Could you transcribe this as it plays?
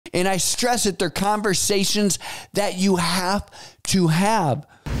And I stress it, they're conversations that you have to have.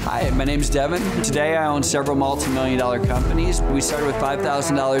 Hi, my name's Devin. Today I own several multi-million-dollar companies. We started with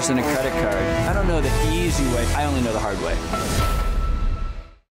 $5,000 in a credit card. I don't know the easy way, I only know the hard way.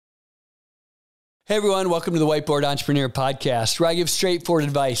 Hey everyone, welcome to the Whiteboard Entrepreneur podcast, where I give straightforward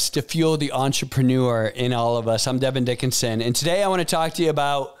advice to fuel the entrepreneur in all of us. I'm Devin Dickinson, and today I want to talk to you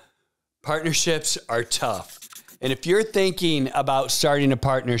about partnerships are tough. And if you're thinking about starting a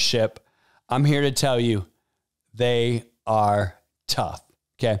partnership, I'm here to tell you they are tough.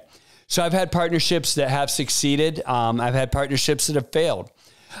 Okay. So I've had partnerships that have succeeded. I've had partnerships that have failed.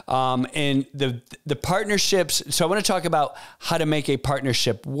 And the partnerships, so I want to talk about how to make a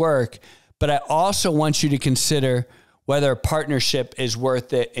partnership work, but I also want you to consider whether a partnership is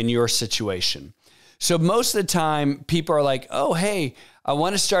worth it in your situation. So most of the time people are like, oh, hey, I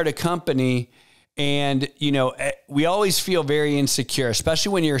want to start a company. And, you know, we always feel very insecure,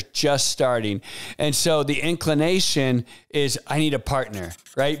 especially when you're just starting. And so the inclination is I need a partner,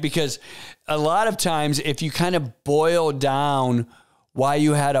 right? Because a lot of times if you kind of boil down why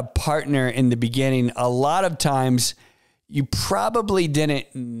you had a partner in the beginning, a lot of times you probably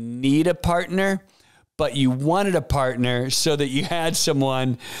didn't need a partner, but you wanted a partner so that you had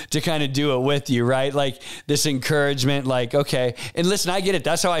someone to kind of do it with you, right? Like this encouragement, like, okay. And listen, I get it.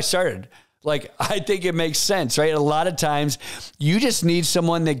 That's how I started. Like, I think it makes sense, right? A lot of times you just need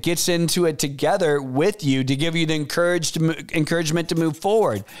someone that gets into it together with you to give you the encouragement to move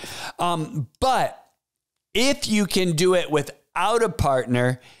forward. But if you can do it without a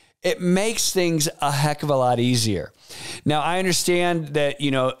partner, it makes things a heck of a lot easier. Now, I understand that, you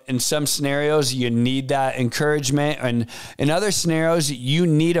know, in some scenarios you need that encouragement, and in other scenarios you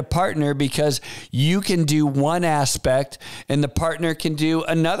need a partner because you can do one aspect and the partner can do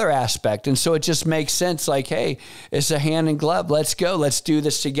another aspect. And so it just makes sense, like, hey, it's a hand in glove. Let's go. Let's do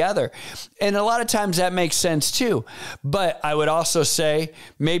this together. And a lot of times that makes sense too. But I would also say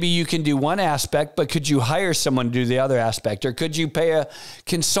maybe you can do one aspect, but could you hire someone to do the other aspect? Or could you pay a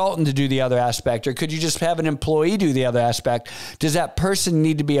consultant to do the other aspect? Or could you just have an employee do the other aspect? Does that person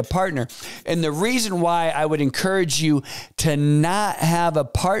need to be a partner? And the reason why I would encourage you to not have a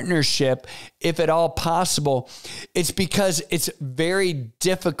partnership, if at all possible, it's because it's very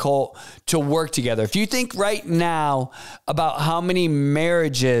difficult to work together. If you think right now about how many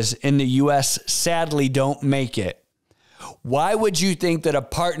marriages in the U.S. sadly don't make it, why would you think that a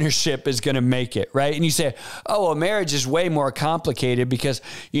partnership is going to make it, right? And you say, oh, well, marriage is way more complicated because,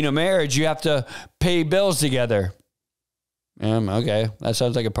 you know, marriage, you have to pay bills together. Okay, that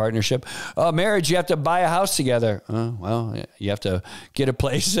sounds like a partnership. Oh, marriage, you have to buy a house together. Oh, well, you have to get a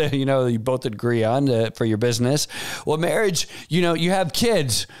place, you know, you both agree on for your business. Well, marriage, you know, you have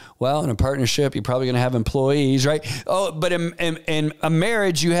kids. Well, in a partnership, you're probably going to have employees, right? Oh, but in a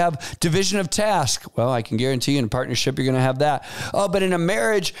marriage, you have division of task. Well, I can guarantee you in a partnership, you're going to have that. Oh, but in a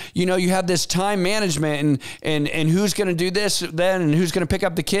marriage, you know, you have this time management and who's going to do this then and who's going to pick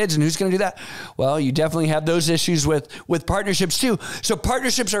up the kids and who's going to do that. Well, you definitely have those issues with partnerships too. So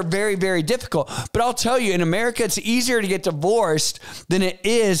partnerships are very, very difficult. But I'll tell you, in America, it's easier to get divorced than it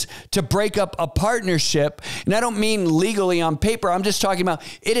is to break up a partnership. And I don't mean legally on paper. I'm just talking about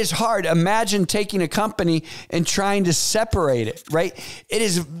it is hard. Imagine taking a company and trying to separate it, right? It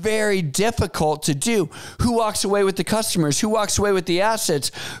is very difficult to do. Who walks away with the customers? Who walks away with the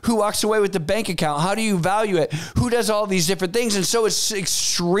assets? Who walks away with the bank account? How do you value it? Who does all these different things? And so it's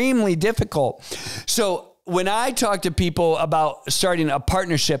extremely difficult. So when I talk to people about starting a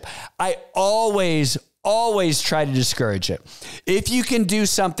partnership, I always try to discourage it. If you can do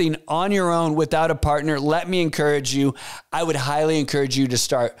something on your own without a partner, let me encourage you. I would highly encourage you to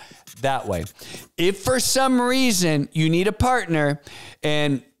start that way. If for some reason you need a partner,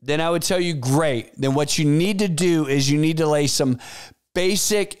 and then I would tell you, great. Then what you need to do is you need to lay some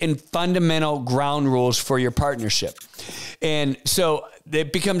basic and fundamental ground rules for your partnership. And so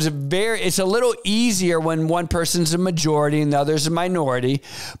it becomes it's a little easier when one person's a majority and the other's a minority.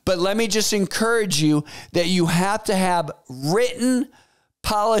 But let me just encourage you that you have to have written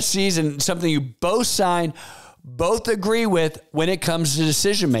policies and something you both sign, both agree with when it comes to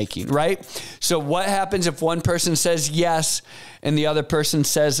decision making, right? So what happens if one person says yes and the other person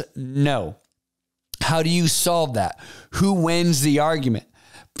says no? How do you solve that? Who wins the argument?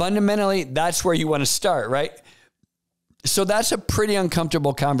 Fundamentally, that's where you want to start, right? So that's a pretty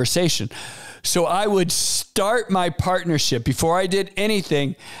uncomfortable conversation. So I would start my partnership. Before I did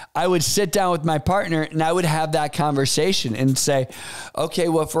anything, I would sit down with my partner and I would have that conversation and say, okay,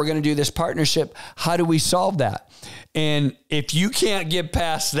 well, if we're going to do this partnership, how do we solve that? And if you can't get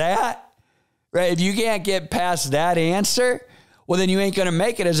past that, right? If you can't get past that answer, well, then you ain't going to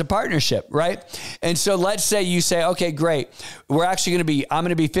make it as a partnership, right? And so let's say you say, okay, great. We're actually I'm going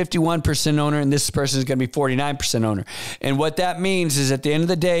to be 51% owner and this person is going to be 49% owner. And what that means is at the end of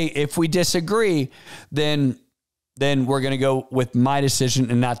the day, if we disagree, then we're going to go with my decision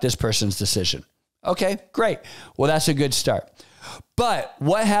and not this person's decision. Okay, great. Well, that's a good start. But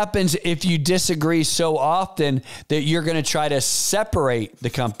what happens if you disagree so often that you're going to try to separate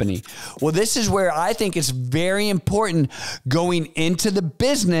the company? Well, this is where I think it's very important going into the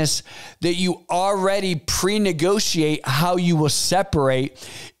business that you already pre-negotiate how you will separate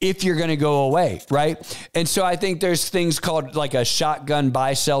if you're going to go away, right? And so I think there's things called like a shotgun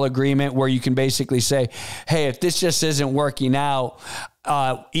buy-sell agreement where you can basically say, hey, if this just isn't working out,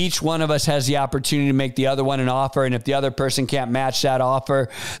 each one of us has the opportunity to make the other one an offer. And if the other person can't match that offer,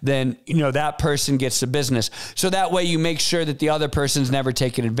 then, that person gets the business. So that way you make sure that the other person's never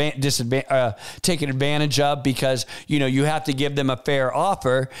taken advantage of, because, you have to give them a fair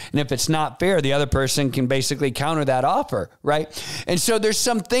offer. And if it's not fair, the other person can basically counter that offer. Right. And so there's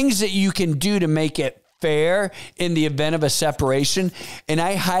some things that you can do to make it fair in the event of a separation. And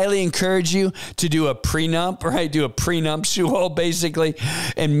I highly encourage you to do a prenup, right? Do a prenuptial basically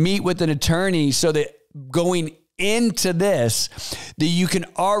and meet with an attorney so that going into this, that you can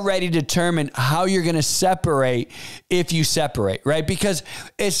already determine how you're going to separate if you separate, right? Because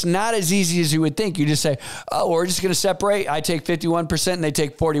it's not as easy as you would think. You just say, oh, we're just going to separate. I take 51% and they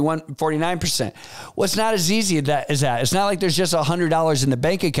take 49%. Well, it's not as easy as that. It's not like there's just $100 in the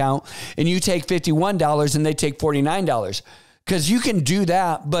bank account and you take $51 and they take $49. Because you can do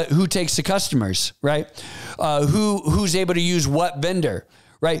that, but who takes the customers, right? Who's able to use what vendor?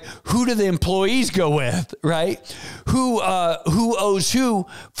 Right? Who do the employees go with, right? Who owes who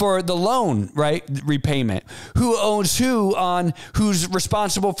for the loan, right? Repayment. Who owes who's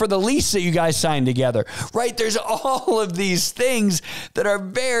responsible for the lease that you guys signed together, right? There's all of these things that are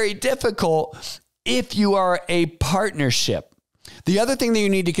very difficult if you are a partnership. The other thing that you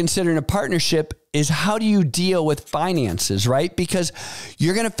need to consider in a partnership is how do you deal with finances, right? Because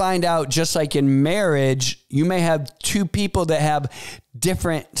you're going to find out, just like in marriage, you may have two people that have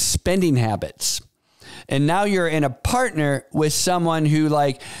different spending habits. And now you're in a partner with someone who,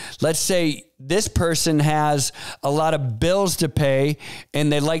 like, let's say this person has a lot of bills to pay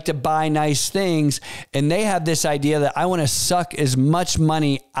and they like to buy nice things. And they have this idea that I want to suck as much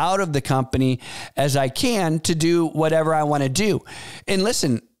money out of the company as I can to do whatever I want to do. And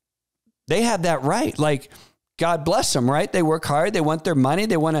listen, they have that right. Like, God bless them, right? They work hard. They want their money.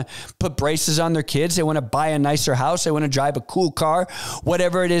 They want to put braces on their kids. They want to buy a nicer house. They want to drive a cool car,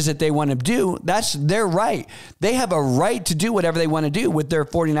 whatever it is that they want to do. That's their right. They have a right to do whatever they want to do with their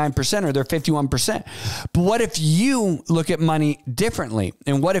 49% or their 51%. But what if you look at money differently?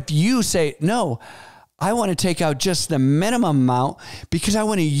 And what if you say, no, I want to take out just the minimum amount because I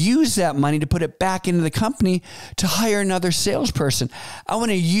want to use that money to put it back into the company to hire another salesperson. I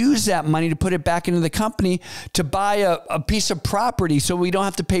want to use that money to put it back into the company to buy a piece of property so we don't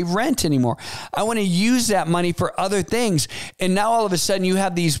have to pay rent anymore. I want to use that money for other things. And now all of a sudden you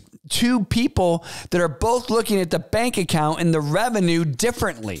have these two people that are both looking at the bank account and the revenue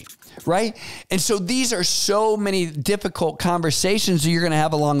differently. Right? And so these are so many difficult conversations that you're going to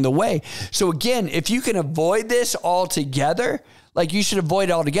have along the way. So again, if you can avoid this altogether, like, you should avoid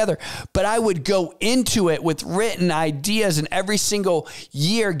it altogether. But I would go into it with written ideas and every single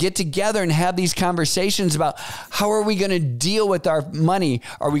year get together and have these conversations about how are we going to deal with our money?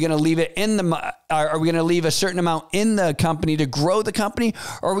 Are we going to leave it are we going to leave a certain amount in the company to grow the company?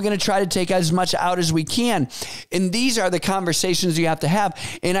 Or are we going to try to take as much out as we can? And these are the conversations you have to have.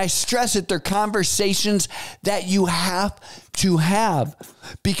 And I stress that they're conversations that you have to have,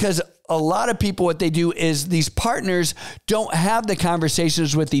 because a lot of people, what they do is these partners don't have the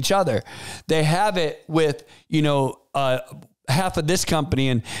conversations with each other. They have it with, half of this company.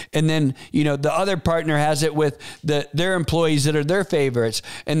 And then, the other partner has it with their employees that are their favorites.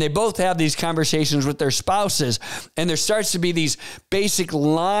 And they both have these conversations with their spouses. And there starts to be these basic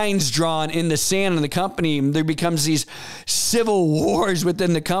lines drawn in the sand in the company. And there becomes these civil wars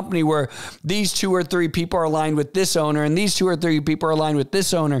within the company where these 2 or 3 people are aligned with this owner and these 2 or 3 people are aligned with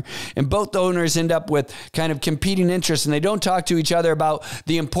this owner. And both owners end up with kind of competing interests, and they don't talk to each other about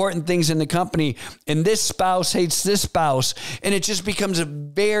the important things in the company. And this spouse hates this spouse. And it just becomes a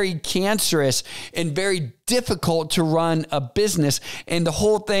very cancerous and very difficult to run a business. And the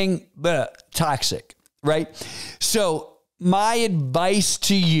whole thing, toxic, right? So my advice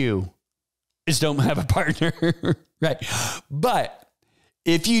to you is don't have a partner, right? But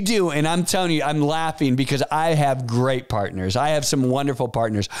If you do, and I'm telling you, I'm laughing because I have great partners. I have some wonderful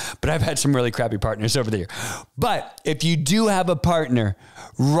partners, but I've had some really crappy partners over the year. But if you do have a partner,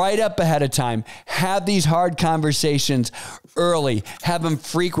 write up ahead of time, have these hard conversations early, have them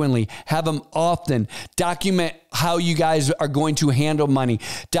frequently, have them often, document how you guys are going to handle money,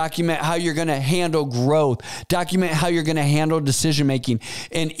 document how you're going to handle growth, document how you're going to handle decision making,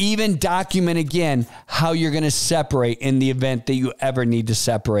 and even document again how you're going to separate in the event that you ever need to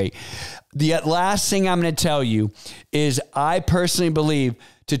separate. The last thing I'm going to tell you is I personally believe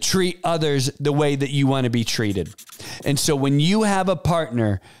to treat others the way that you want to be treated. And so when you have a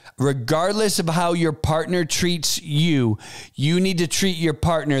partner, regardless of how your partner treats you, you need to treat your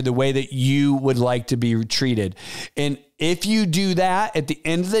partner the way that you would like to be treated. And if you do that, at the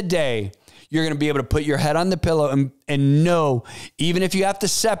end of the day, you're going to be able to put your head on the pillow and know, even if you have to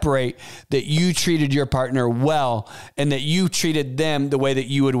separate, that you treated your partner well and that you treated them the way that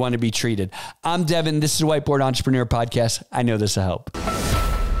you would want to be treated. I'm Devin. This is the Whiteboard Entrepreneur Podcast. I know this will help.